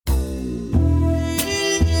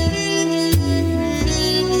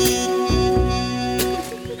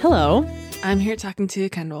I'm here talking to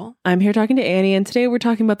Kendall. I'm here talking to Annie, and today we're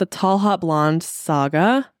talking about the Tall Hot Blonde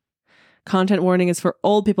saga. Content warning is for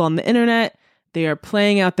old people on the internet. They are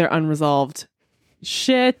playing out their unresolved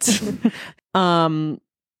shit. Come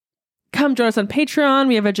join us on Patreon.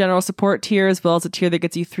 We have a general support tier as well as a tier that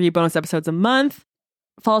gets you 3 bonus episodes a month.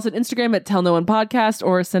 Follow us on Instagram at Tell No One Podcast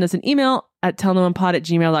or send us an email at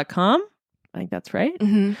tellnowonepod@gmail.com. I think that's right.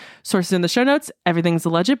 Mm-hmm. Sources in the show notes. Everything's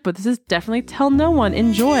alleged, but this is definitely Tell No One.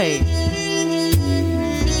 Enjoy.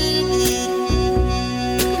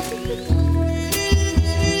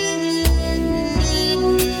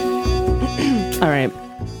 All right.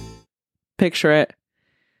 Picture it.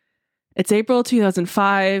 It's April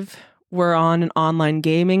 2005. We're on an online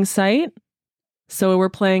gaming site. So we're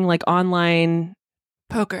playing like online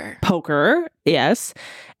poker. Yes.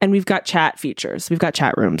 And we've got chat features. We've got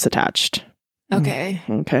chat rooms attached. Okay.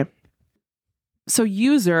 Okay. So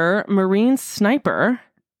user Marine Sniper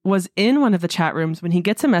was in one of the chat rooms when he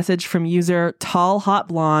gets a message from user Tall Hot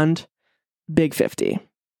Blonde Big 50.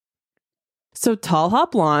 So Tall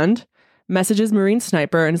Hot Blonde messages Marine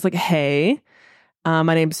Sniper and is like, hey,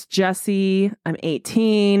 my name's Jesse. I'm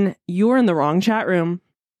 18. You're in the wrong chat room.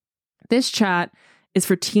 This chat is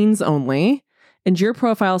for teens only. And your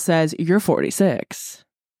profile says you're 46.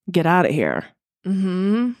 Get out of here.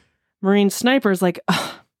 Mm-hmm. Marine Sniper's like,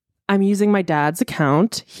 I'm using my dad's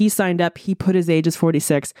account. He signed up. He put his age as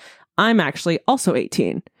 46. I'm actually also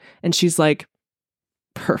 18. And she's like,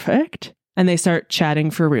 perfect. And they start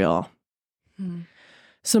chatting for real. Mm.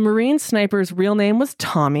 So Marine Sniper's real name was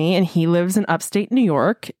Tommy, and he lives in upstate New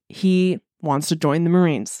York. He wants to join the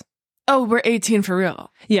Marines. Oh, we're 18 for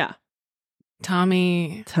real. Yeah.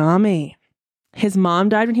 Tommy. His mom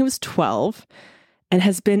died when he was 12 and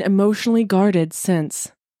has been emotionally guarded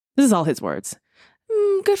since. This is all his words.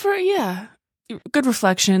 Good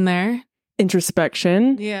reflection there.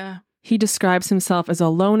 Introspection. Yeah. He describes himself as a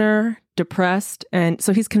loner, depressed, and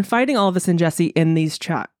so he's confiding all of this in Jesse in these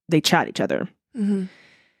chat. They chat each other. Mm-hmm.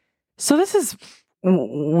 So this is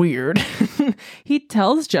weird. He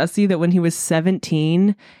tells Jesse that when he was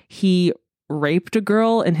 17, he raped a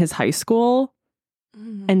girl in his high school.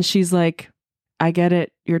 Mm-hmm. And she's like, I get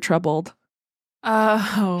it. You're troubled.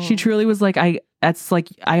 Oh. She truly was like, I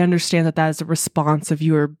understand that is a response of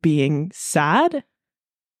your being sad.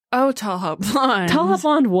 Oh, Tall Hot Blonde. Tall Hot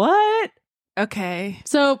Blonde, what? Okay.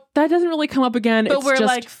 So that doesn't really come up again. But It's we're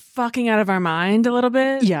just, like fucking out of our mind a little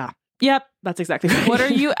bit. Yeah. Yep. That's exactly right. What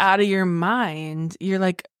are you out of your mind? You're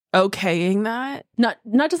like okaying that? Not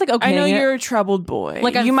just like, okay. I know you're a troubled boy.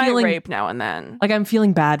 Like, you might feeling- rape now and then. Like, I'm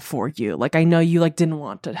feeling bad for you. Like, I know you like didn't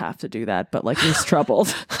want to have to do that, but like you're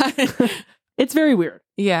troubled. It's very weird.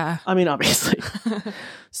 Yeah. I mean, obviously.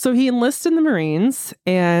 So he enlists in the Marines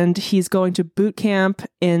and he's going to boot camp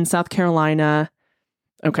in South Carolina.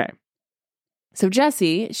 Okay. So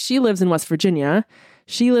Jessie, she lives in West Virginia.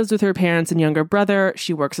 She lives with her parents and younger brother.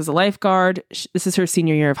 She works as a lifeguard. This is her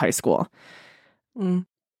senior year of high school. Mm.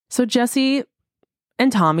 So Jessie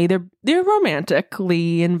and Tommy, they're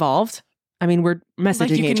romantically involved. I mean, we're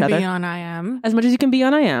messaging each other. Like you can be on IM. As much as you can be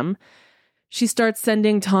on IM. She starts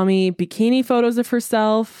sending Tommy bikini photos of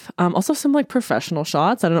herself. Also some like professional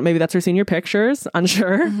shots. I don't know. Maybe that's her senior pictures.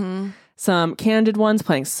 Unsure. Mm-hmm. Some candid ones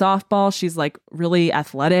playing softball. She's like really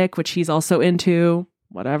athletic, which he's also into.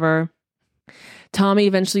 Whatever. Tommy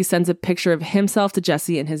eventually sends a picture of himself to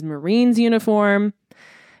Jesse in his Marines uniform.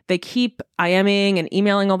 They keep IMing and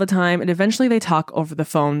emailing all the time. And eventually they talk over the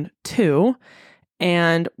phone too.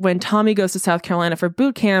 And when Tommy goes to South Carolina for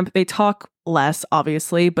boot camp, they talk less,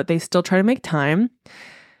 obviously, but they still try to make time.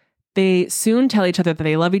 They soon tell each other that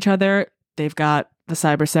they love each other. They've got the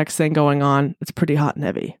cyber sex thing going on. It's pretty hot and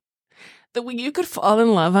heavy. You could fall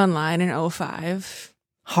in love online in 2005.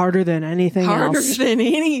 Harder than anything Harder else. than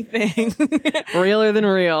anything. Realer than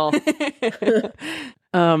real.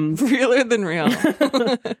 Realer than real.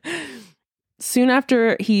 Soon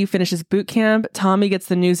after he finishes boot camp, Tommy gets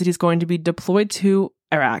the news that he's going to be deployed to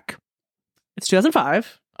Iraq. It's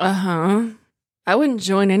 2005. Uh-huh. I wouldn't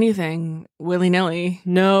join anything willy-nilly.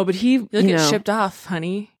 No, but You'll get shipped off,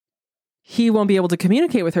 honey. He won't be able to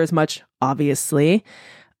communicate with her as much, obviously.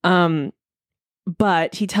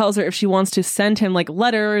 But he tells her if she wants to send him like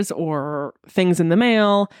letters or things in the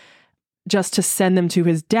mail, just to send them to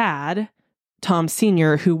his dad, Tom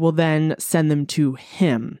Sr., who will then send them to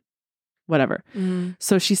him. Whatever. Mm.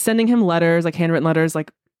 So she's sending him letters, like handwritten letters,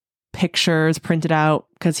 like pictures printed out,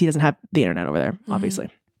 because he doesn't have the internet over there, obviously.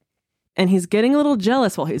 And he's getting a little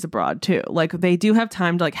jealous while he's abroad too. Like they do have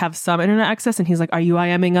time to like have some internet access, and he's like, "Are you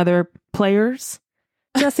IMing other players,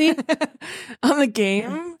 Jesse?" On the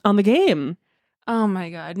game? On the game. Oh my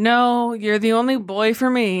God. No, you're the only boy for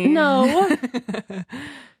me. No.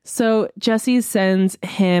 So Jessie sends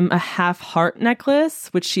him a half heart necklace,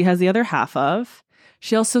 which she has the other half of.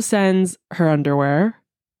 She also sends her underwear.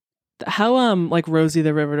 How like Rosie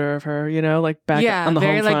the Riveter of her, like back on the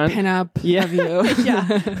very home front. like pinup Yeah. of you.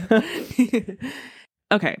 Yeah.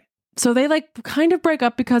 Okay. So they like kind of break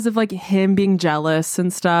up because of like him being jealous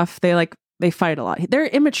and stuff. They fight a lot. They're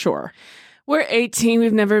immature. We're 18.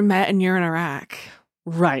 We've never met, and you're in Iraq.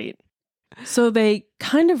 Right. So they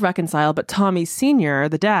kind of reconcile, but Tommy Sr.,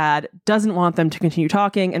 the dad, doesn't want them to continue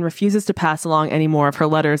talking and refuses to pass along any more of her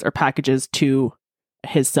letters or packages to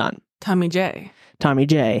his son, Tommy J.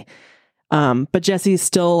 But Jessie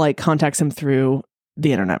still like contacts him through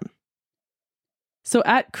the internet. So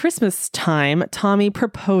at Christmas time, Tommy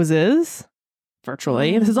proposes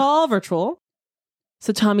virtually. This is all virtual.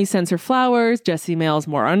 So Tommy sends her flowers, Jessie mails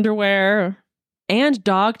more underwear, and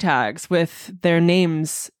dog tags with their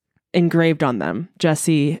names engraved on them.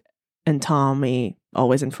 Jessie and Tommy,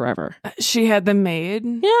 always and forever. She had them made.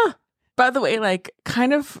 Yeah. By the way, like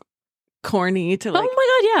kind of corny to like. Oh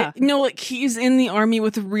my God, yeah. Like he's in the army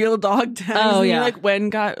with real dog tags. Oh, yeah. And, like when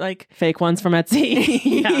got like Fake ones from Etsy.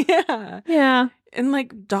 yeah. Yeah. And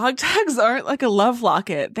like dog tags aren't like a love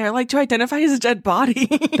locket. They're like to identify his dead body.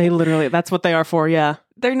 They literally, that's what they are for, yeah.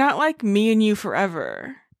 They're not like me and you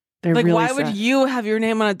forever. They're like really why sad. would you have your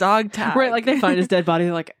name on a dog tag? Right, like they find his dead body,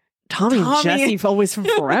 they're like, Tommy and Jessie always from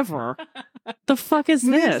forever. The fuck is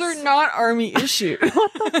this? These are not army issues.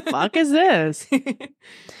 What the fuck is this?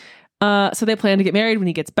 So they plan to get married when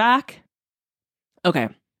he gets back. Okay.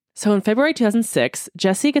 So in February 2006,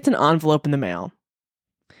 Jessie gets an envelope in the mail.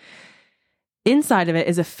 Inside of it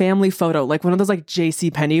is a family photo, like one of those like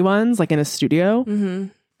JCPenney ones, like in a studio. Mm-hmm.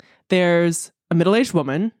 There's a middle-aged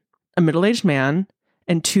woman, a middle-aged man,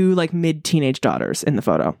 and two like mid-teenage daughters in the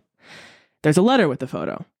photo. There's a letter with the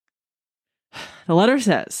photo. The letter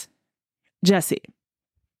says, Jessie,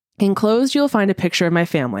 enclosed you'll find a picture of my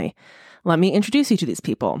family. Let me introduce you to these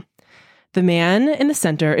people. The man in the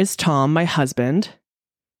center is Tom, my husband.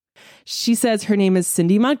 She says her name is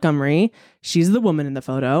Cindy Montgomery. She's the woman in the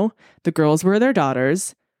photo. The girls were their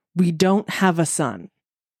daughters. We don't have a son.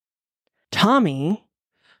 Tommy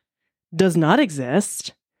does not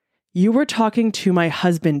exist. You were talking to my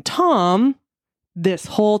husband, Tom, this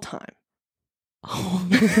whole time.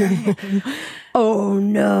 Oh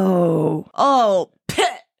no. Oh,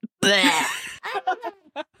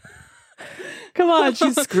 come on.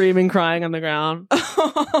 She's screaming, crying on the ground.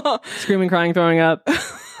 Screaming, crying, throwing up.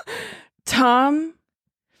 Tom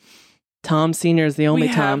Sr. is the only we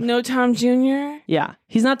Tom. Have no Tom Jr. Yeah.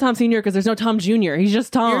 He's not Tom Sr. because there's no Tom Jr. He's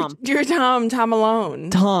just Tom. You're Tom alone.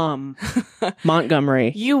 Tom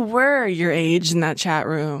Montgomery. You were your age in that chat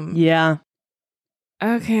room. Yeah.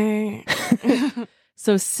 Okay.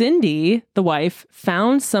 So Cindy, the wife,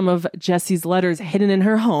 found some of Jessie's letters hidden in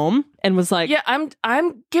her home and was like, yeah,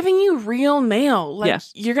 I'm giving you real mail. Like, Yeah.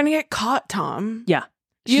 you're going to get caught, Tom. yeah.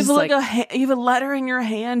 You She's have like, you have a letter in your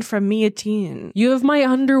hand from me, a teen. you have my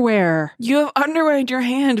underwear. You have underwear in your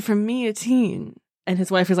hand from me, a teen. And his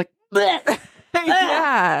wife is like, bleh.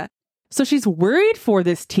 Yeah. So she's worried for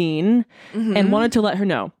this teen Mhm. and wanted to let her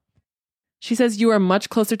know. She says, you are much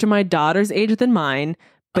closer to my daughter's age than mine,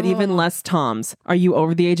 but even less Tom's. Are you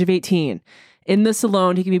over the age of 18? In this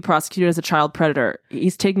alone, he can be prosecuted as a child predator.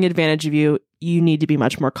 He's taking advantage of you. You need to be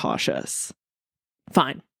much more cautious.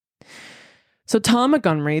 Fine. So Tom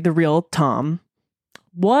Montgomery, the real Tom,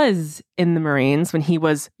 was in the Marines when he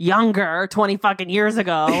was younger, 20 fucking years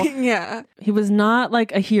ago. Yeah. He was not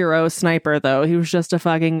like a hero sniper, though. He was just a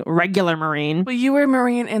fucking regular Marine. But you were a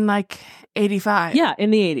Marine in like 85. Yeah,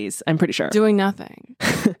 in the 80s, I'm pretty sure. Doing nothing.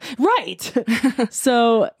 Right.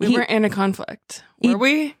 So We weren't in a conflict. Were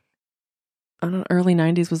we? I don't know, early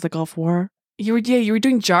 90s was the Gulf War. You were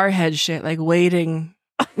doing jarhead shit, like waiting.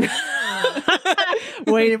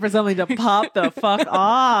 Waiting for something to pop the fuck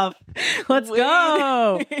off. Let's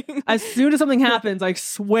go. As soon as something happens, I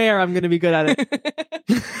swear I'm going to be good at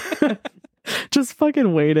it. Just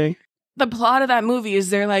fucking waiting. The plot of that movie is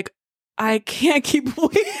they're like, I can't keep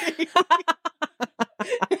waiting.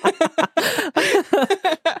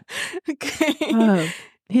 Okay.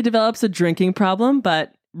 He develops a drinking problem,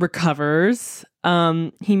 but recovers.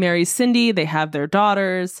 He marries Cindy. They have their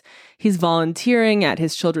daughters. He's volunteering at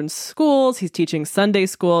his children's schools. He's teaching Sunday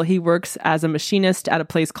school. He works as a machinist at a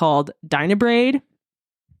place called Dynabraid.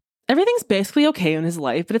 Everything's basically okay in his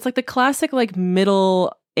life, but it's like the classic like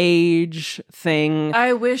middle age thing.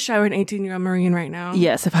 I wish I were an 18-year-old Marine right now.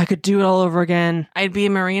 Yes, if I could do it all over again, I'd be a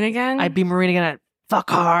Marine again. I'd be Marine again at fuck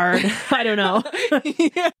hard. I don't know.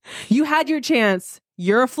 Yeah. You had your chance.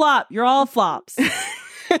 You're a flop. You're all flops.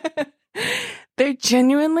 They're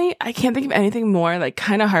genuinely, I can't think of anything more like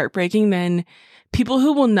kind of heartbreaking than people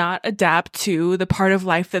who will not adapt to the part of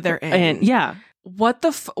life that they're in. And yeah. What the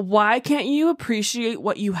why can't you appreciate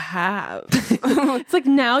what you have? It's like,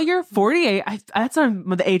 now you're 48. That's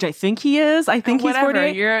not the age I think he is. I think he's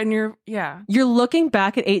 48. You're looking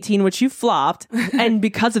back at 18, which you flopped. And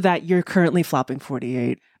because of that, you're currently flopping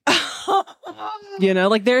 48. You know,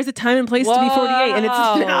 like there's a time and place to be 48, and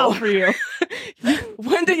it's now for you.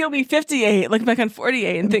 One day you'll be 58, looking back on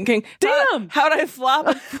 48 and thinking, damn, how'd I flop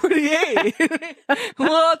at 48?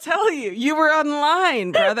 Well, I'll tell you, you were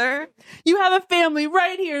online, brother. You have a family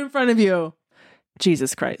right here in front of you.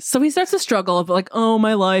 Jesus Christ. So he starts to struggle of like, oh,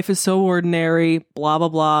 my life is so ordinary, blah, blah,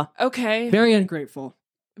 blah. Okay. Very ungrateful.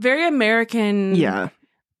 Very American. Yeah.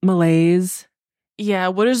 Malaise. Yeah,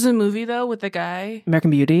 what is the movie, though, with the guy?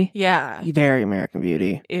 American Beauty? Yeah. Very American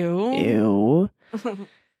Beauty. Ew.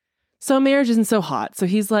 So marriage isn't so hot. So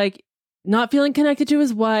he's like not feeling connected to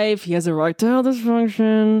his wife. He has erectile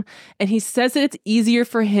dysfunction. And he says that it's easier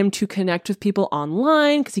for him to connect with people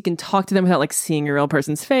online because he can talk to them without like seeing a real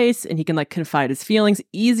person's face. And he can like confide his feelings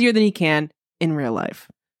easier than he can in real life.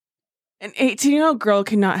 An 18-year-old girl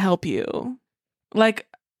cannot help you. Like,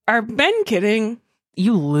 are men kidding?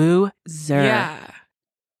 You loser. Yeah.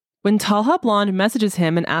 When Talha Blonde messages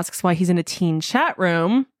him and asks why he's in a teen chat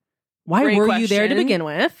room, why Great were question. you there to begin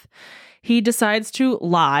with? He decides to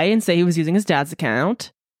lie and say he was using his dad's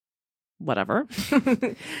account. Whatever.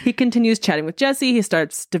 He continues chatting with Jesse. He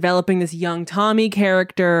starts developing this young Tommy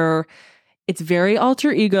character. It's very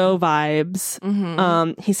alter ego vibes.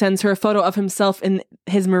 Mm-hmm. He sends her a photo of himself in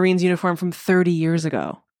his Marines uniform from 30 years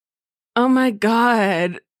ago. Oh my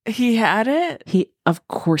God. He had it? Of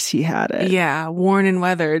course he had it. Yeah, worn and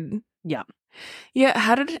weathered. Yeah. Yeah,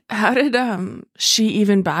 how did she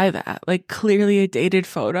even buy that? Like, clearly a dated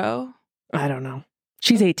photo? I don't know.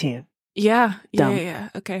 She's 18. Yeah. Dumb. Yeah.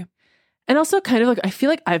 Okay. And also kind of like, I feel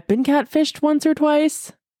like I've been catfished once or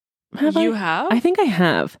twice. Have you I? have? I think I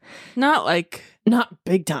have. Not like... Not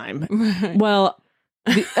big time. Well...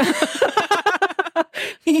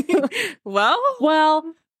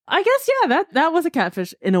 Well, I guess, yeah, that was a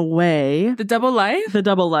catfish in a way. The double life? The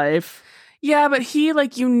double life. Yeah, but he,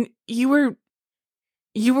 like, you were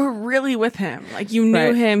really with him. Like, you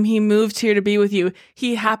knew him. He moved here to be with you.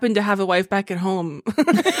 He happened to have a wife back at home.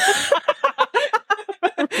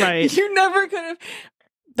 Right. You never could have...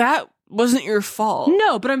 That wasn't your fault.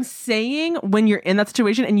 No, but I'm saying when you're in that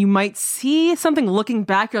situation and you might see something looking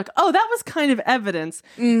back, you're like, oh, that was kind of evidence.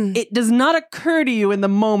 It does not occur to you in the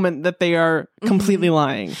moment that they are completely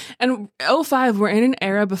lying. And 05, we're in an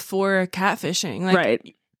era before catfishing. Like,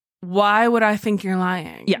 right. Why would I think you're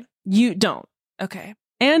lying? Yeah, you don't. Okay.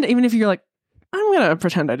 And even if you're like, I'm going to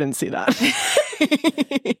pretend I didn't see that.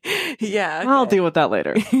 Yeah. Okay. I'll deal with that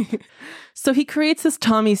later. So he creates this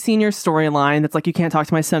Tommy Sr. storyline that's like, you can't talk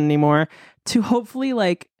to my son anymore, to hopefully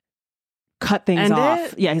like cut things End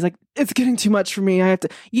off. it? Yeah, he's like, it's getting too much for me.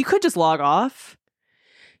 You could just log off.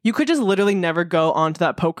 You could just literally never go onto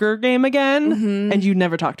that poker game again, and you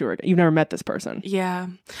never talk to her again. You've never met this person. Yeah.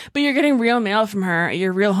 But you're getting real mail from her at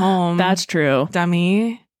your real home. That's true.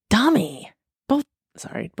 Dummy. Both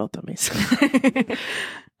dummies.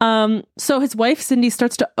 So his wife, Cindy,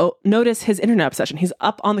 starts to notice his internet obsession. He's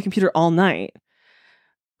up on the computer all night.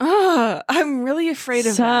 I'm really afraid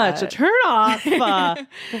of that. Such a turn off.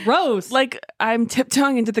 Gross. Like, I'm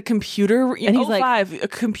tiptoeing into the computer. And he's like, a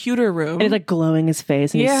computer room. And he's like glowing his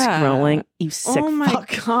face and he's scrolling. You sick fuck. Oh my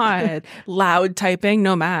God. Loud typing,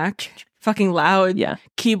 no Mac. Fucking loud. Yeah.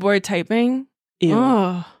 Keyboard typing. Ew.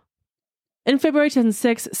 Oh. In February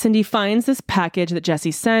 2006, Cindy finds this package that Jesse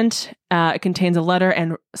sent. It contains a letter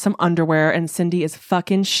and some underwear, and Cindy is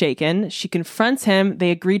fucking shaken. She confronts him. They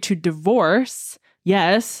agree to divorce.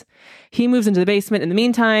 Yes. He moves into the basement in the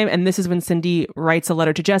meantime, and this is when Cindy writes a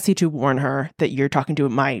letter to Jesse to warn her that you're talking to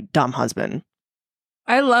my dumb husband.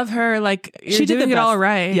 I love her. Like, she did it all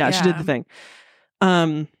right. Yeah, she did the thing.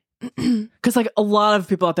 Because like a lot of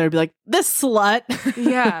people out there would be like, this slut.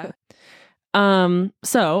 Yeah.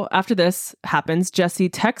 So after this happens, Jessie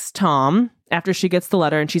texts Tom after she gets the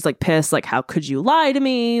letter, and she's like pissed, like, how could you lie to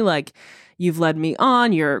me? Like, you've led me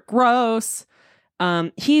on, you're gross.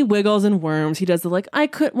 He wiggles and worms. He does the like,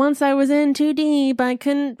 once I was in too deep, I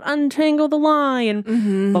couldn't untangle the lie,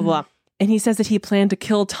 and blah, blah. And he says that he planned to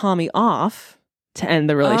kill Tommy off to end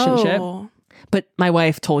the relationship. Oh. But my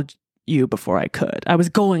wife told you before I could. I was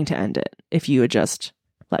going to end it if you had just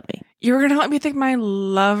let me. You were gonna let me think my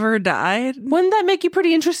lover died? Wouldn't that make you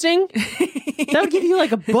pretty interesting? That would give you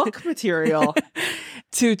like a book material.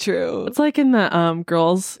 Too true. It's like in the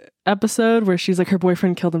Girls episode where she's like, her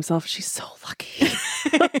boyfriend killed himself. She's so lucky.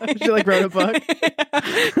 She like wrote a book.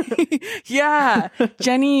 Yeah.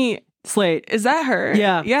 Jenny Slate. Is that her?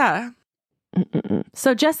 Yeah. Yeah.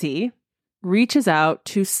 So Jesse reaches out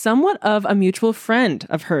to somewhat of a mutual friend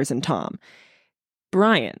of hers and Tom,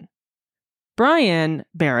 Brian. Brian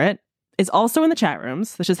Barrett is also in the chat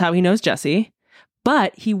rooms. This is how he knows Jesse.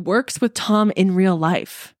 But he works with Tom in real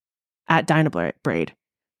life at Dynabraid.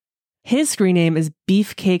 His screen name is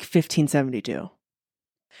Beefcake1572.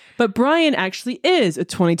 But Brian actually is a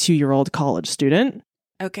 22-year-old college student.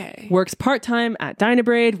 Okay. Works part-time at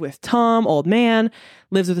Dynabraid with Tom, old man,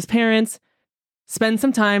 lives with his parents, spends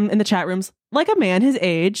some time in the chat rooms like a man his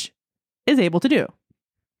age is able to do.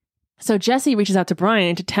 So Jesse reaches out to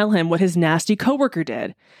Brian to tell him what his nasty coworker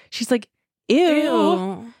did. She's like,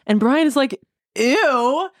 ew. And Brian is like,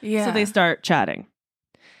 ew. Yeah. So they start chatting.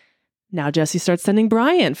 Now Jesse starts sending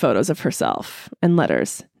Brian photos of herself and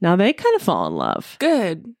letters. Now they kind of fall in love.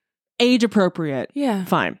 Good. Age appropriate. Yeah.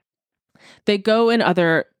 Fine. They go in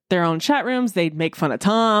their own chat rooms. They make fun of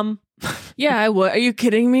Tom. Yeah, I would. Are you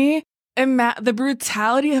kidding me? The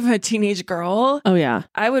brutality of a teenage girl. Oh, yeah.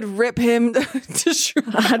 I would rip him to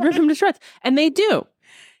shreds. I'd rip him to shreds. And they do.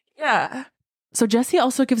 Yeah. So Jesse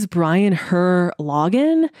also gives Brian her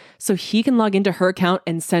login so he can log into her account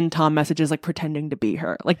and send Tom messages like pretending to be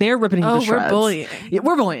her. Like they're ripping him to shreds. We're bullying. Yeah,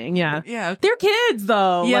 we're bullying, yeah. Yeah. They're kids,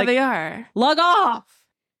 though. Yeah, like, they are. Log off.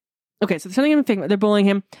 Okay, so they're sending him a fake. They're bullying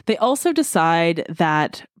him. They also decide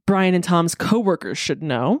that Brian and Tom's coworkers should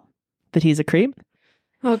know that he's a creep.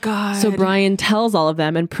 Oh, God. So Brian tells all of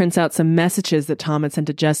them and prints out some messages that Tom had sent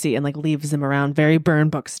to Jesse and like leaves them around, very Burn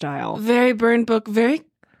Book style. Very Burn Book, very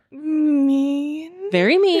mean.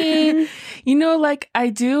 Very mean. You know, like I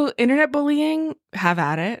do internet bullying, have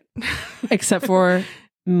at it. Except for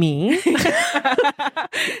me.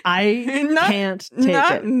 I can't take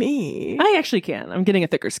not it. Me. I actually can. I'm getting a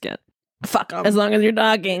thicker skin. Fuck 'em. As long as you're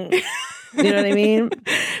talking. You know what I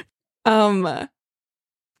mean?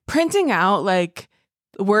 Printing out like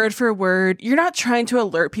word for word. You're not trying to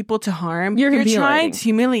alert people to harm. You're trying to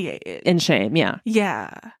humiliate it. In shame, yeah.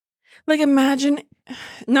 Yeah. Like imagine,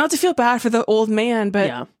 not to feel bad for the old man, but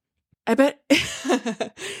yeah. I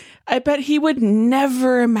bet he would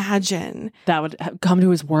never imagine that would come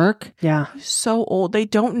to his work. Yeah. So old. They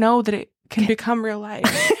don't know that it can become real life.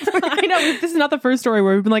 I know. This is not the first story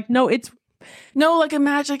where we've been like, no, like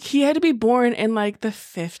imagine like he had to be born in like the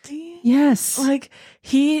 50s. Yes. Like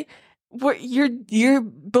you're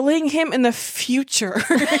bullying him in the future.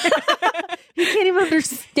 You can't even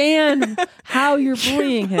understand how you're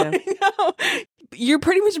bullying him. No. You're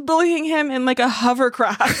pretty much bullying him in like a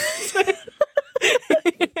hovercraft.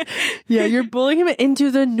 Yeah, you're bullying him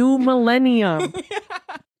into the new millennium.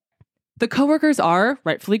 Yeah. The coworkers are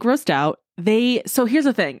rightfully grossed out. So here's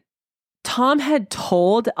the thing. Tom had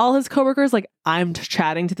told all his coworkers, like, I'm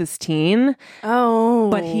chatting to this teen.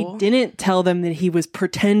 Oh. But he didn't tell them that he was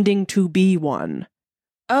pretending to be one.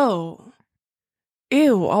 Oh.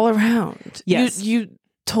 Ew, all around. Yes. You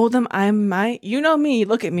told them you know me,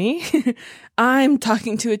 look at me. I'm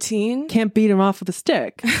talking to a teen. Can't beat him off with a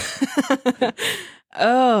stick.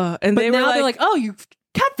 Oh. And but they're like, oh, you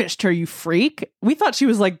catfished her, you freak. We thought she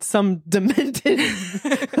was like some demented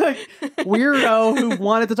weirdo who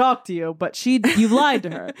wanted to talk to you, but you lied to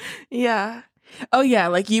her. Yeah. Oh yeah,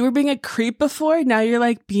 like you were being a creep before, now you're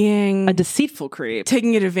like being a deceitful creep.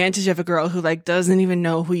 Taking advantage of a girl who like doesn't even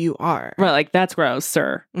know who you are. Right, like that's gross,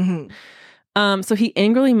 sir. Mm-hmm. So he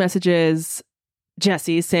angrily messages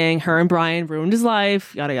Jesse saying her and Brian ruined his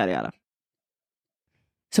life, yada, yada, yada.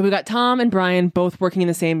 So we got Tom and Brian both working in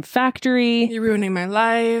the same factory. You're ruining my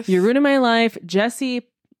life. You're ruining my life. Jesse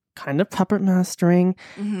kind of puppet mastering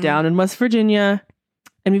down in West Virginia.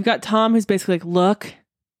 And we've got Tom who's basically like,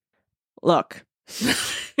 look,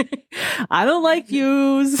 I don't like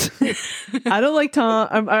yous. I don't like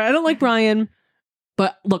Tom. I don't like Brian.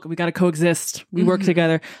 But look, we got to coexist. We work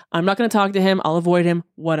together. I'm not going to talk to him. I'll avoid him.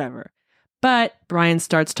 Whatever. But Brian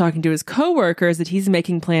starts talking to his coworkers that he's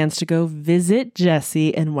making plans to go visit Jesse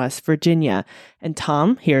in West Virginia. And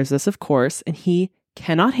Tom hears this, of course, and he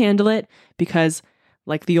cannot handle it because,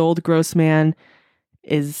 like the old gross man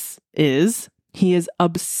he is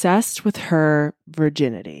obsessed with her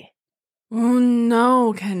virginity. Oh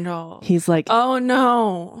no, Kendall. He's like, oh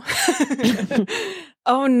no.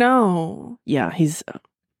 Oh no. Yeah, he's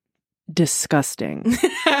disgusting.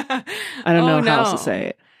 I don't know how else to say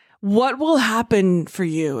it. What will happen for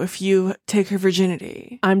you if you take her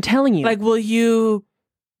virginity? I'm telling you. Like, will you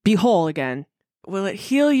be whole again. Will it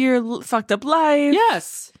heal your fucked up life?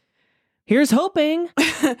 Yes. Here's hoping.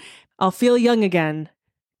 I'll feel young again.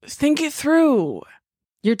 Think it through.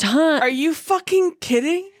 Your time. Are you fucking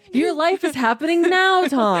kidding? Your life is happening now,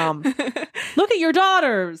 Tom. Look at your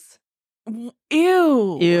daughters.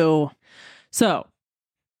 Ew. Ew. So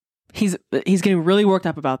he's getting really worked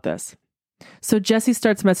up about this. So Jessie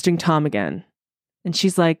starts messaging Tom again. And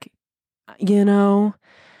she's like, I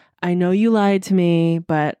know you lied to me,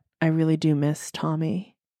 but I really do miss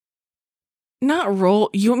Tommy. You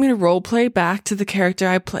want me to role play back to the character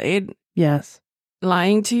I played? Yes.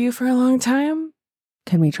 Lying to you for a long time?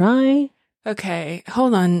 Can we try? Okay,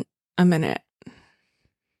 hold on a minute.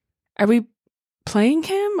 Are we playing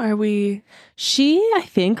him? She, I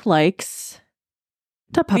think, likes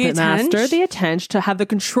to puppet master, the attention, to have the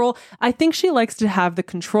control. I think she likes to have the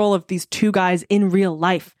control of these two guys in real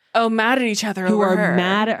life. Oh, mad at each other who over are her.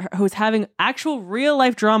 Mad at her, who's having actual real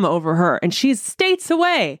life drama over her, and she's states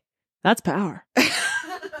away. That's power.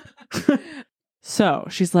 So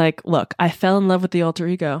she's like, look, I fell in love with the alter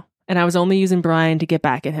ego, and I was only using Brian to get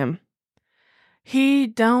back at him. He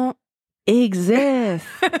don't exist.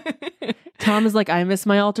 Tom is like, I miss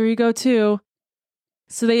my alter ego too.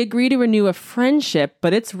 So they agree to renew a friendship,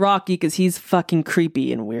 but it's rocky because he's fucking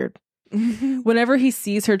creepy and weird. Whenever he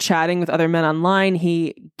sees her chatting with other men online,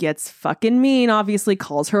 he gets fucking mean, obviously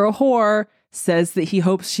calls her a whore, says that he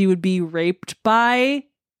hopes she would be raped by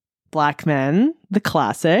black men, the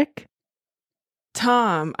classic.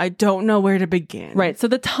 Tom, I don't know where to begin. Right, so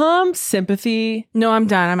the Tom sympathy... No, I'm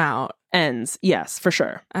done, I'm out. Ends, yes, for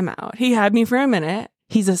sure. I'm out. He had me for a minute.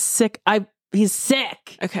 He's sick. He's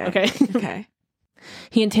sick. Okay.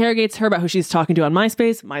 He interrogates her about who she's talking to on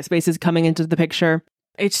MySpace. MySpace is coming into the picture.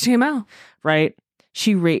 HTML. Right.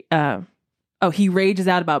 He rages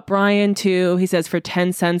out about Brian too. He says for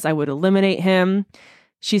 10 cents I would eliminate him.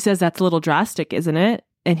 She says that's a little drastic, isn't it?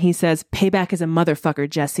 And he says, payback is a motherfucker,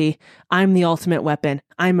 Jessie. I'm the ultimate weapon.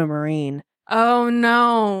 I'm a Marine. Oh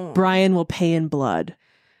no. Brian will pay in blood.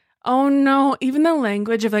 Oh no. Even the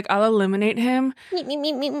language of like, I'll eliminate him.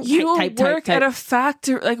 You work at a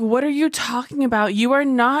factory. Like, what are you talking about? You are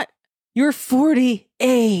not. You're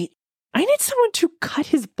 48. I need someone to cut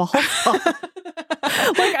his balls off.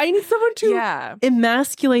 Like, I need someone to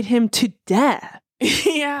emasculate him to death.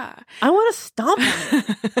 Yeah. I want to stomp him.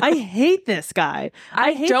 I hate this guy.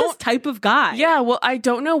 I hate this type of guy. Yeah, well, I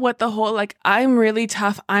don't know what the whole, like, I'm really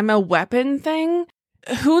tough, I'm a weapon thing.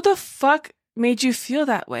 Who the fuck made you feel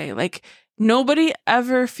that way? Like, nobody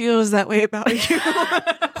ever feels that way about you.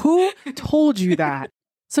 Who told you that?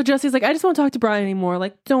 So Jessie's like, I just won't talk to Brian anymore.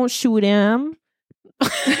 Like, don't shoot him.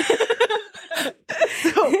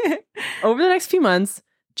 So, over the next few months,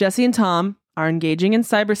 Jessie and Tom are engaging in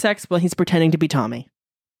cybersex while he's pretending to be Tommy.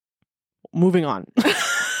 Moving on.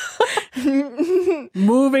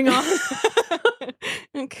 Moving on.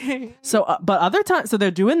 Okay. So, but other times, so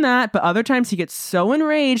they're doing that, but other times he gets so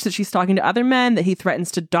enraged that she's talking to other men that he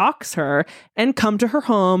threatens to dox her and come to her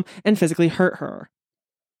home and physically hurt her.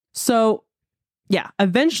 So, yeah,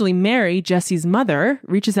 eventually Mary, Jessie's mother,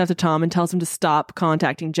 reaches out to Tom and tells him to stop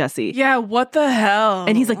contacting Jessie. Yeah, what the hell?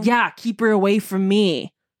 And he's like, yeah, keep her away from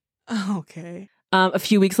me. Okay. A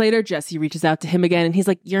few weeks later, Jessie reaches out to him again, and he's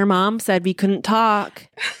like, your mom said we couldn't talk.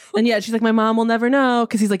 And yeah, she's like, my mom will never know,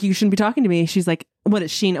 because he's like, you shouldn't be talking to me. She's like, what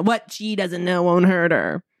does she know? What she doesn't know won't hurt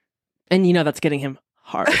her. And that's getting him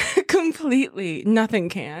hard. Completely. Nothing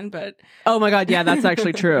can, but... Oh my God, yeah, that's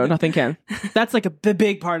actually true. Nothing can. That's like the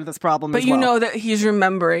big part of this problem but as well. But you know that he's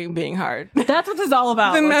remembering being hard. That's what this is all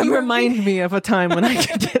about. Like, you remind me of a time when I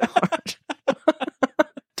could get hard.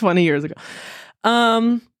 20 years ago.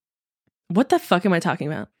 What the fuck am I talking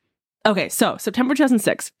about? Okay, so September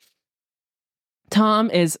 2006. Tom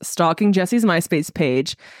is stalking Jessie's MySpace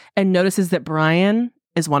page and notices that Brian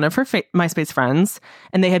is one of her MySpace friends,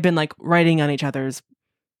 and they had been like writing on each other's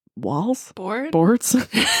boards.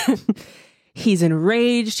 He's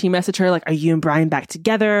enraged. He messaged her like, are you and Brian back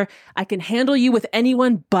together? I can handle you with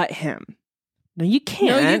anyone but him. No, you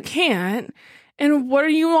can't. No, you can't. And what are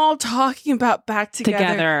you all talking about back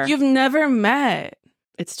together? You've never met.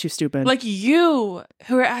 It's too stupid. Like you,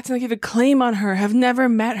 who are acting like you have a claim on her, have never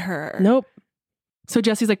met her. Nope. So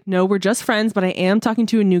Jessie's like, no, we're just friends, but I am talking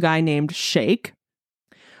to a new guy named Shake.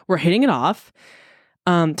 We're hitting it off.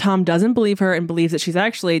 Tom doesn't believe her and believes that she's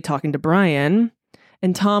actually talking to Brian.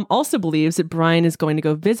 And Tom also believes that Brian is going to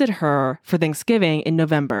go visit her for Thanksgiving in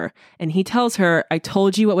November. And he tells her, I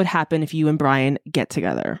told you what would happen if you and Brian get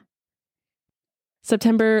together.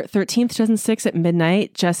 September 13th, 2006 at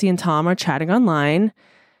midnight, Jessie and Tom are chatting online.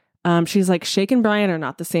 She's like, Shake and Brian are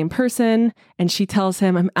not the same person. And she tells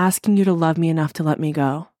him, I'm asking you to love me enough to let me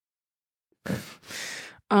go.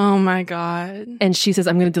 Oh my God. And she says,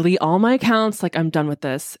 I'm going to delete all my accounts. Like, I'm done with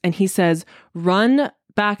this. And he says, run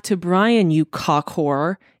back to Brian, you cock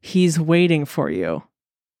whore. He's waiting for you.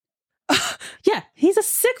 Yeah, he's a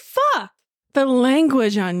sick fuck. The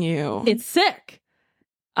language on you. It's sick.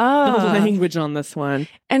 The Oh. language on this one.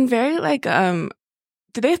 And very like,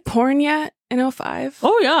 did they have porn yet in 05?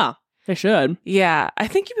 Oh, yeah. They should. Yeah. I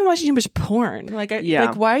think you've been watching too much porn. Like, Yeah.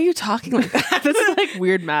 like, why are you talking like that? This is like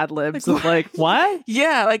weird Mad Libs of like, what?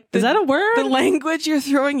 Yeah, like Is that a word? the language you're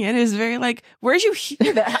throwing in is very like, where'd you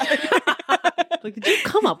hear that? Like, did you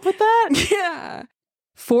come up with that? Yeah.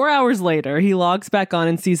 4 hours later, he logs back on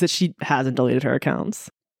and sees that she hasn't deleted her accounts.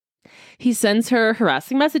 He sends her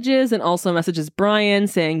harassing messages and also messages Brian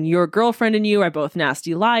saying, your girlfriend and you are both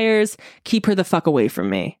nasty liars. Keep her the fuck away from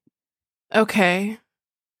me. Okay.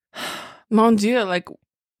 Mon Dieu, like,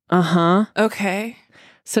 Uh-huh. okay.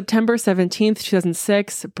 September 17th,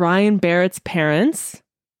 2006, Brian Barrett's parents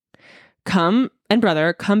come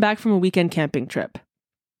back from a weekend camping trip.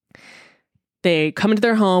 They come into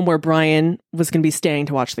their home where Brian was going to be staying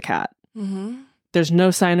to watch the cat. Mm-hmm. There's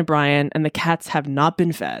no sign of Brian, and the cats have not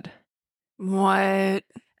been fed. What?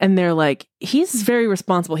 And they're like, he's very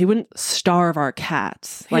responsible. He wouldn't starve our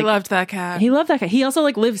cats. He loved that cat. He loved that cat. He also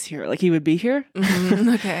like lives here. Like he would be here.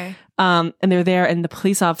 Mhm, okay. And they're there, and the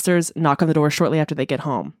police officers knock on the door shortly after they get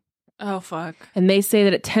home. Oh, fuck. And they say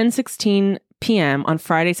that at 10:16 p.m. on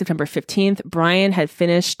Friday, September 15th, Brian had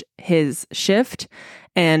finished his shift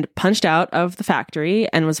and punched out of the factory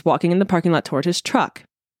and was walking in the parking lot toward his truck.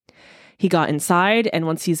 He got inside, and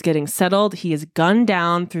once he's getting settled, he is gunned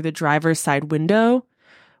down through the driver's side window.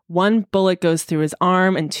 1 bullet goes through his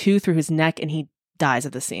arm and 2 through his neck, and he dies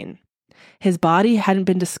at the scene. His body hadn't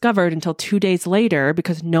been discovered until 2 days later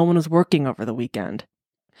because no one was working over the weekend.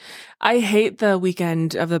 I hate the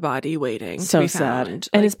weekend of the body waiting. to So be sad. found.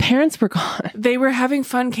 And Like, his parents were gone they were having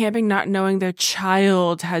fun camping, not knowing their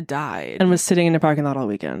child had died. and was sitting in a parking lot all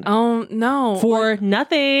weekend. Oh, no. For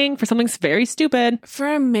nothing, for something very stupid.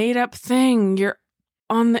 For a made up thing. You're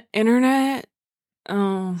on the internet.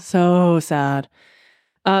 Oh. So sad.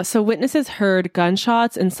 So witnesses heard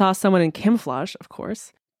gunshots and saw someone in camouflage, of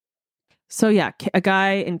course. So yeah, a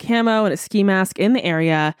guy in camo and a ski mask in the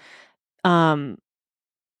area.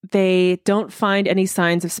 They don't find any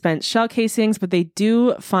signs of spent shell casings, but they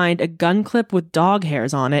do find a gun clip with dog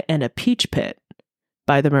hairs on it and a peach pit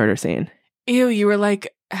by the murder scene. Ew, you were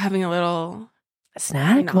like having a little A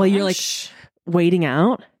snack? While you're like nosh. waiting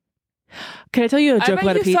out? Can I tell you a I joke bet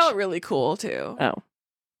about a you peach? felt really cool too. Oh,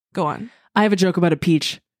 Go on. I have a joke about a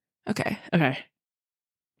peach. Okay. Okay.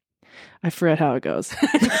 I forget how it goes.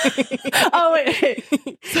 Oh, wait.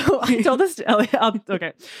 So I told this to Elliot.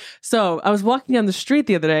 Okay. So I was walking down the street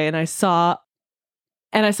the other day and I saw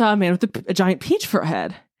a man with a giant peach for a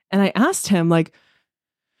head. And I asked him, like,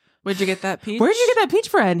 Where'd you get that peach? where'd you get that peach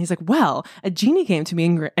for a head? And he's like, well, a genie came to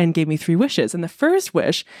me and gave me 3 wishes. And the first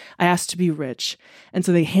wish, I asked to be rich. And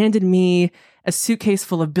so they handed me a suitcase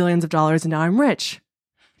full of billions of dollars and now I'm rich.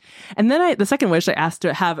 And then the second wish, I asked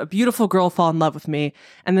to have a beautiful girl fall in love with me.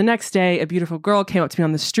 And the next day, a beautiful girl came up to me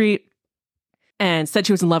on the street and said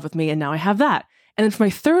she was in love with me. And now I have that. And then for my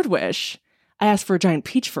third wish, I asked for a giant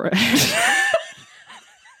peach for it.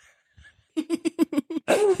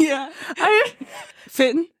 Yeah.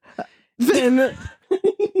 Fitting. Then I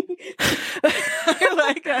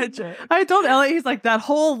like that joke. I told Elliot, he's like, that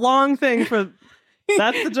whole long thing for...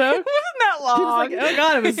 That's the joke? It wasn't that He was long. like, oh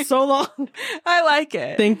God, it was so long. I like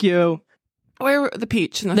it. Thank you. Where the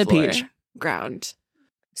peach in The floor. peach. Ground.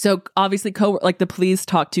 So obviously, the police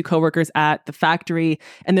talked to coworkers at the factory,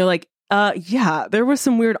 and they're like, yeah, there was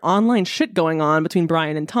some weird online shit going on between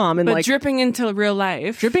Brian and Tom, and But like dripping into real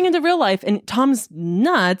life. dripping into real life, and Tom's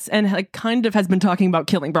nuts and like kind of has been talking about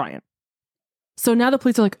killing Brian. So now the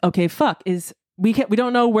police are like, okay, fuck, we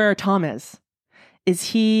don't know where Tom is. Is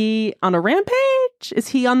he on a rampage? Is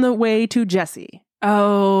he on the way to Jesse?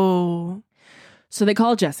 Oh. So they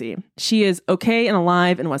call Jessie. She is okay and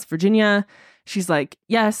alive in West Virginia. She's like,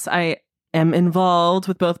 yes, I am involved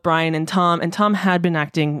with both Brian and Tom had been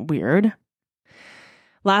acting weird.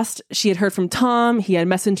 Last she had heard from Tom, he had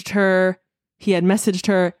messaged her,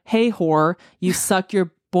 hey whore, you suck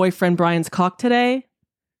your boyfriend Brian's cock today?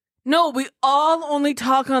 No, we all only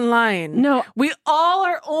talk online. No. We all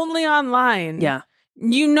are only online. Yeah.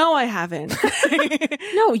 You know I haven't.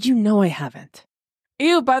 No, you know I haven't.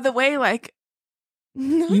 Ew, by the way, like...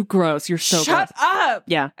 You gross. You're so Shut gross. up.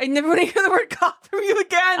 Yeah. I never want to hear the word cock from you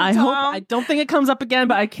again, I Tom. hope, I don't think it comes up again,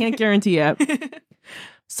 but I can't guarantee it.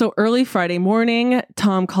 So early Friday morning,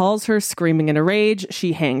 Tom calls her screaming in a rage.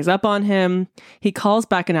 She hangs up on him. He calls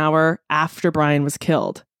back an hour after Brian was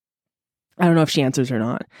killed. I don't know if she answers or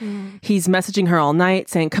not. He's messaging her all night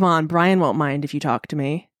saying, come on, Brian won't mind if you talk to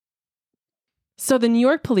me. So the New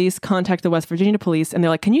York police contact the West Virginia police and they're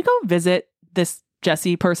like, can you go visit this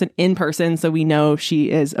Jessie person in person so we know she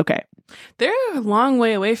is okay? They're a long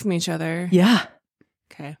way away from each other. Yeah.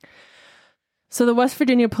 Okay. So the West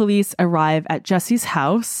Virginia police arrive at Jessie's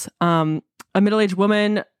house. A middle-aged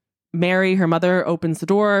woman, Mary, her mother, opens the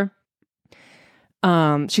door.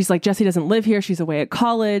 She's like, Jessie doesn't live here. She's away at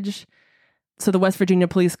college. So the West Virginia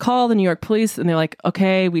police call the New York police and they're like,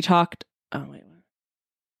 okay, we talked. Oh, wait.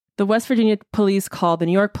 The West Virginia police call the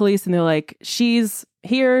New York police and they're like, she's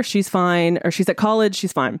here. She's fine. Or she's at college.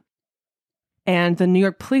 She's fine. And the New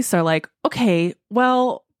York police are like, okay,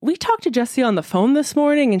 well, we talked to Jessie on the phone this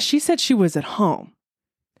morning and she said she was at home.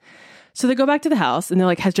 So they go back to the house and they're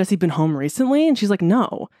like, has Jessie been home recently? And she's like,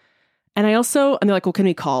 no. And they're like, well, can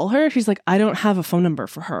we call her? She's like, I don't have a phone number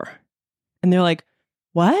for her. And they're like,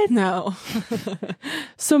 what? No.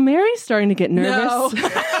 So Mary's starting to get nervous.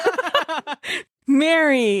 No.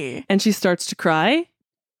 Mary. And she starts to cry.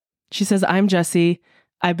 She says, I'm Jessie.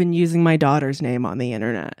 I've been using my daughter's name on the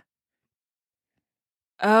internet.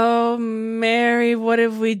 Oh, Mary, what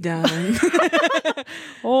have we done?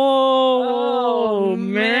 Oh,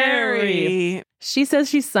 Mary. She says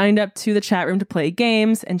she signed up to the chat room to play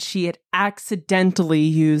games and she had accidentally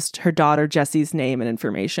used her daughter Jessie's name and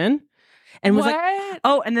information. And was What? like,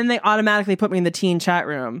 oh, and then they automatically put me in the teen chat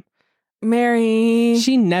room. Mary.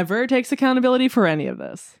 She never takes accountability for any of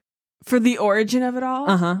this. For the origin of it all?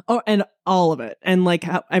 Uh-huh. Oh, and all of it. And like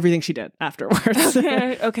everything she did afterwards.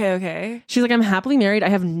 Okay. She's like, I'm happily married. I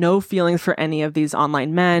have no feelings for any of these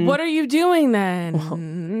online men. What are you doing then?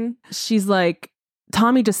 Well, she's like,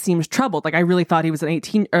 Tommy just seems troubled. Like, I really thought he was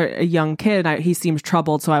a young kid. He seems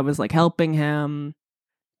troubled. So I was like helping him.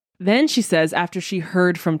 Then she says, after she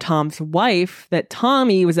heard from Tom's wife that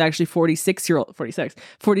Tommy was actually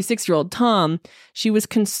 46-year-old Tom, she was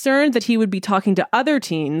concerned that he would be talking to other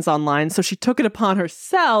teens online. So she took it upon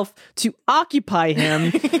herself to occupy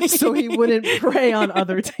him so he wouldn't prey on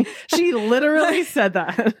other teens. She literally said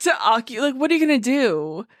that. Like, what are you going to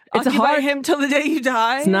do? It's Occupy him till the day you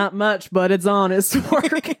die? It's not much, but it's honest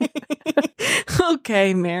work.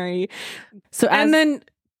 Okay, Mary. So and then,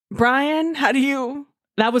 Brian, how do you...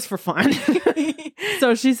 That was for fun.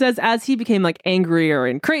 So she says, as he became like angrier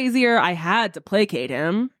and crazier, I had to placate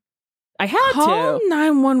him. I had Call to.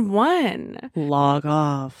 911. Log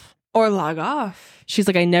off. Or log off. She's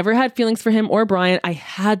like, I never had feelings for him or Brian. I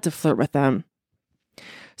had to flirt with them.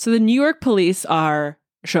 So the New York police are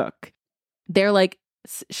shook. They're like,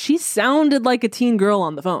 she sounded like a teen girl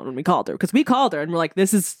on the phone when we called her. Because we called her and we're like,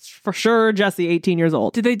 this is for sure Jessie, 18 years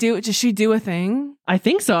old. Did she do a thing? I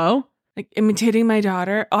think so. Like imitating my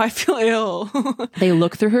daughter? Oh, I feel ill. They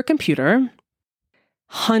look through her computer.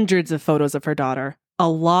 Hundreds of photos of her daughter. A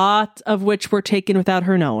lot of which were taken without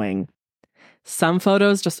her knowing. Some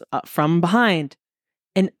photos just from behind.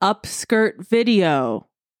 An upskirt video.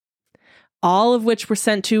 All of which were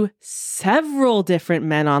sent to several different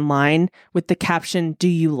men online with the caption, "Do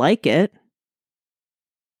you like it?"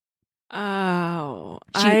 Oh,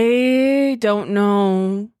 I don't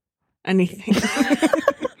know anything.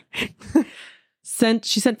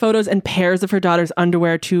 She sent photos and pairs of her daughter's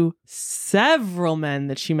underwear to several men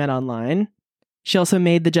that she met online. She also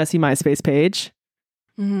made the Jessie MySpace page.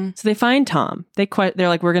 Mm-hmm. So they find Tom. They're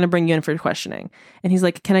like, we're going to bring you in for questioning. And he's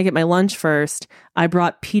like, can I get my lunch first? I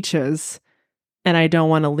brought peaches and I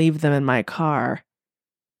don't want to leave them in my car.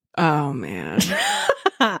 Oh, man.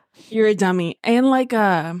 You're a dummy. And like,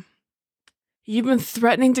 you've been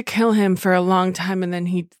threatening to kill him for a long time and then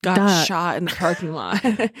he got shot in the parking lot.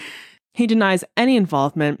 He denies any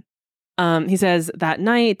involvement. He says that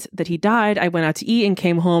night that he died, I went out to eat and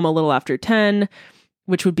came home a little after 10,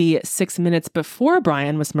 which would be 6 minutes before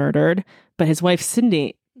Brian was murdered. But his wife,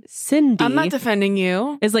 Cindy, I'm not defending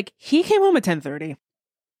you, is like, he came home at 10:30.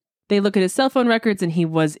 They look at his cell phone records and he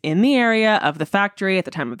was in the area of the factory at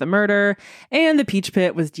the time of the murder. And the peach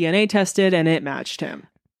pit was DNA tested and it matched him.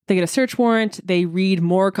 They get a search warrant. They read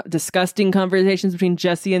more disgusting conversations between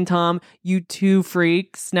Jessie and Tom. You two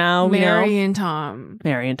freaks now. Mary and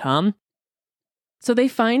Tom. So they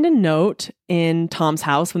find a note in Tom's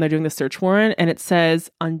house when they're doing the search warrant. And it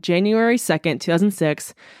says, on January 2nd,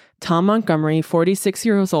 2006, Tom Montgomery, 46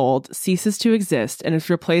 years old, ceases to exist and is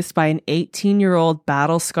replaced by an 18-year-old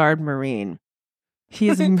battle-scarred Marine. He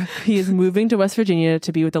is moving to West Virginia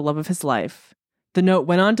to be with the love of his life. The note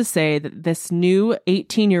went on to say that this new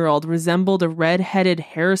 18-year-old resembled a red-headed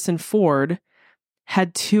Harrison Ford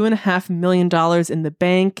had $2.5 million in the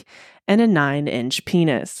bank, and a 9-inch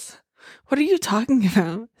penis. What are you talking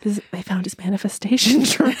about? They found his manifestation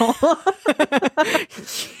journal.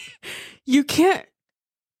 You can't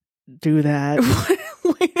do that.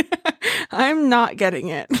 Wait, I'm not getting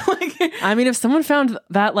it. I mean, if someone found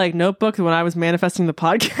that like notebook when I was manifesting the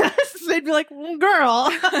podcast, they'd be like, girl,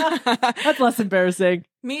 that's less embarrassing.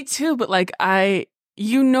 Me too, but like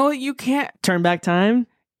you can't turn back time.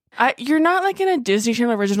 You're not like in a Disney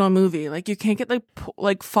Channel original movie. Like you can't get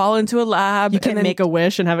like fall into a lab. You can't make a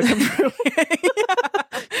wish and have it come true.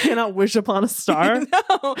 Cannot wish upon a star.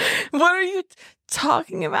 No. What are you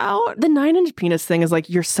talking about? The 9-inch penis thing is like,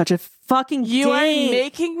 you're such a fucking You are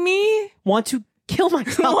making me want to kill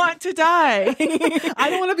myself. Want to die. I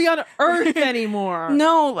don't want to be on Earth anymore.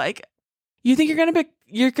 No, like you think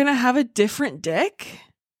you're gonna have a different dick?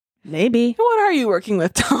 Maybe. What are you working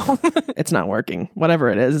with, Tom? It's not working. Whatever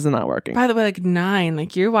it is not working. By the way, like 9,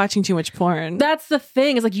 like you're watching too much porn. That's the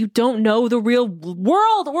thing. Is like you don't know the real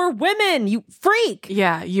world or women. You freak.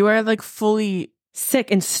 Yeah, you are like fully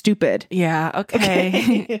sick and stupid. Yeah,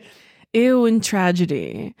 okay. Ew and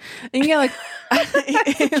tragedy. And yeah, like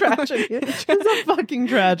tragedy. It's a fucking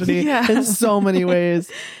tragedy in so many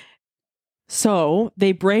ways. So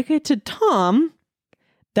they break it to Tom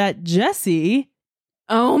that Jessie,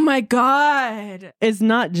 oh my God, is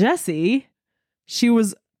not Jessie. She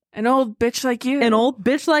was an old bitch like you. An old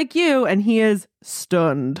bitch like you, and he is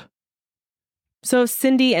stunned. So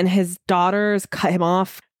Cindy and his daughters cut him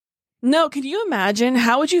off. No, can you imagine?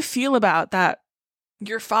 How would you feel about that?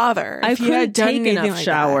 Your father. I couldn't take enough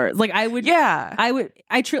showers. Like I would. Yeah.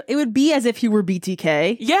 It would be as if he were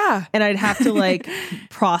BTK. Yeah. And I'd have to like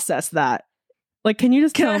process that. Like, can you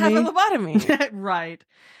just tell me? Can I have a lobotomy? Right.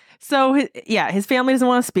 So his family doesn't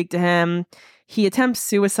want to speak to him. He attempts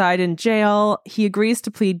suicide in jail. He agrees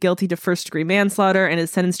to plead guilty to first-degree manslaughter and is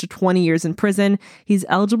sentenced to 20 years in prison. He's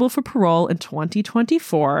eligible for parole in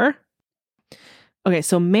 2024. Okay,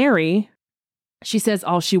 so Mary, she says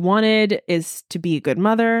all she wanted is to be a good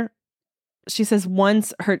mother. She says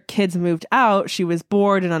once her kids moved out, she was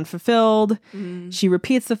bored and unfulfilled. She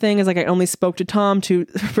repeats the thing as like, I only spoke to Tom to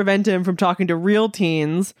prevent him from talking to real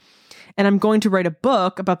teens. And I'm going to write a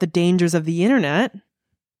book about the dangers of the internet.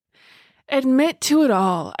 Admit to it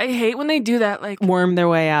all. I hate when they do that. Like worm their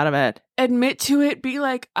way out of it. Admit to it. Be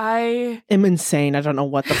like, I am insane. I don't know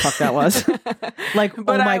what the fuck that was. Like,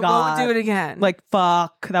 but oh my God. I won't do it again. Like,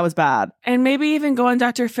 fuck. That was bad. And maybe even go on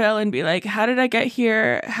Dr. Phil and be like, how did I get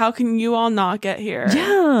here? How can you all not get here?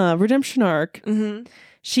 Yeah. Redemption arc. Mm-hmm.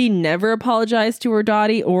 She never apologized to her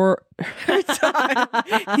Dottie or her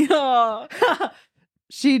yeah.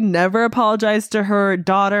 She never apologized to her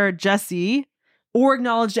daughter, Jessie, or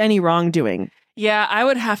acknowledged any wrongdoing. Yeah, I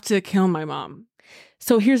would have to kill my mom.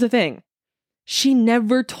 So here's the thing. She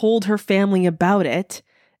never told her family about it,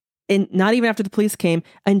 and not even after the police came,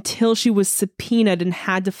 until she was subpoenaed and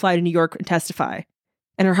had to fly to New York and testify.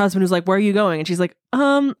 And her husband was like, where are you going? And she's like,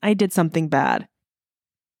 I did something bad.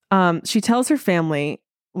 She tells her family,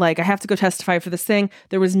 like, I have to go testify for this thing.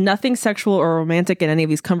 There was nothing sexual or romantic in any of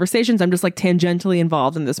these conversations. I'm just like tangentially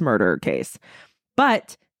involved in this murder case.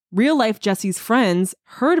 But real life Jessie's friends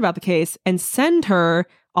heard about the case and send her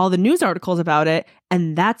all the news articles about it.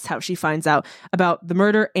 And that's how she finds out about the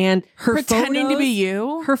murder and her pretending photos, to be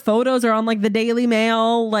you. Her photos are on like the Daily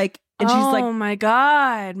Mail. Like, and she's like, oh my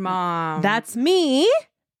God, Mom. That's me.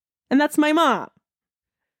 And that's my mom.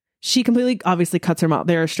 She completely, obviously cuts her mom.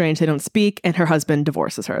 They're estranged. They don't speak. And her husband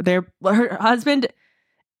divorces her. Her husband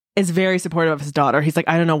is very supportive of his daughter. He's like,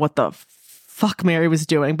 I don't know what the fuck Mary was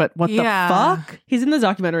doing, but what the fuck? He's in the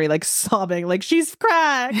documentary, like sobbing, like she's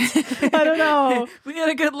cracked. I don't know. We had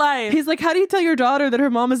a good life. He's like, how do you tell your daughter that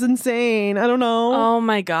her mom is insane? I don't know. Oh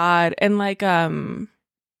my God. And like,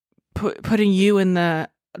 putting you in the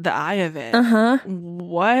eye of it.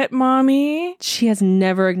 What, mommy? She has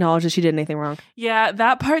never acknowledged that she did anything wrong. Yeah,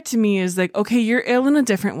 that part to me is like, okay, you're ill in a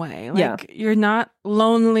different way. Like, you're not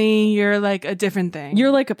lonely. You're like a different thing.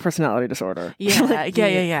 You're like a personality disorder. Yeah, like,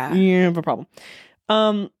 yeah. You have a problem.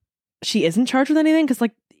 She isn't charged with anything because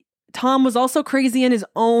like Tom was also crazy in his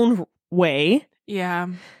own way. Yeah.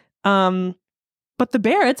 But the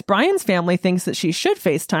Barretts, Brian's family, thinks that she should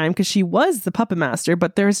FaceTime because she was the puppet master,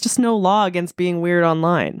 but there's just no law against being weird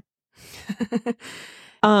online.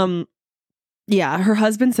 Yeah, her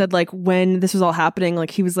husband said like when this was all happening,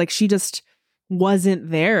 like he was like, she just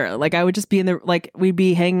wasn't there. Like I would just be in the, like we'd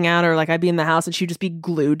be hanging out or like I'd be in the house and she'd just be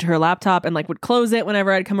glued to her laptop and like would close it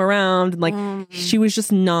whenever I'd come around. And like she was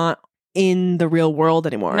just not in the real world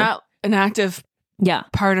anymore. Not an active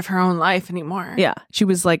part of her own life anymore. Yeah. She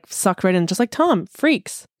was like sucked right in, just like Tom,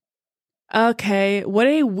 freaks. Okay, what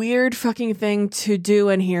a weird fucking thing to do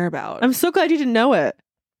and hear about. I'm so glad you didn't know it.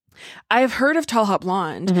 I've heard of Tall Hot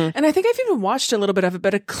Blonde, Mhm. and I think I've even watched a little bit of it,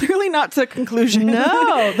 but clearly not to conclusion.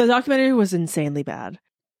 No, the documentary was insanely bad.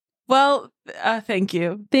 Well, thank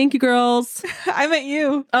you. Thank you, girls. I meant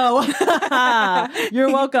you. Oh,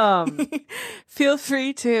 you're welcome. Feel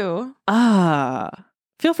free to.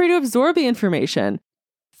 Feel free to absorb the information.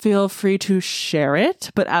 Feel free to share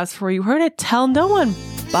it. But as for you heard it, tell no one.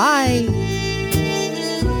 Bye.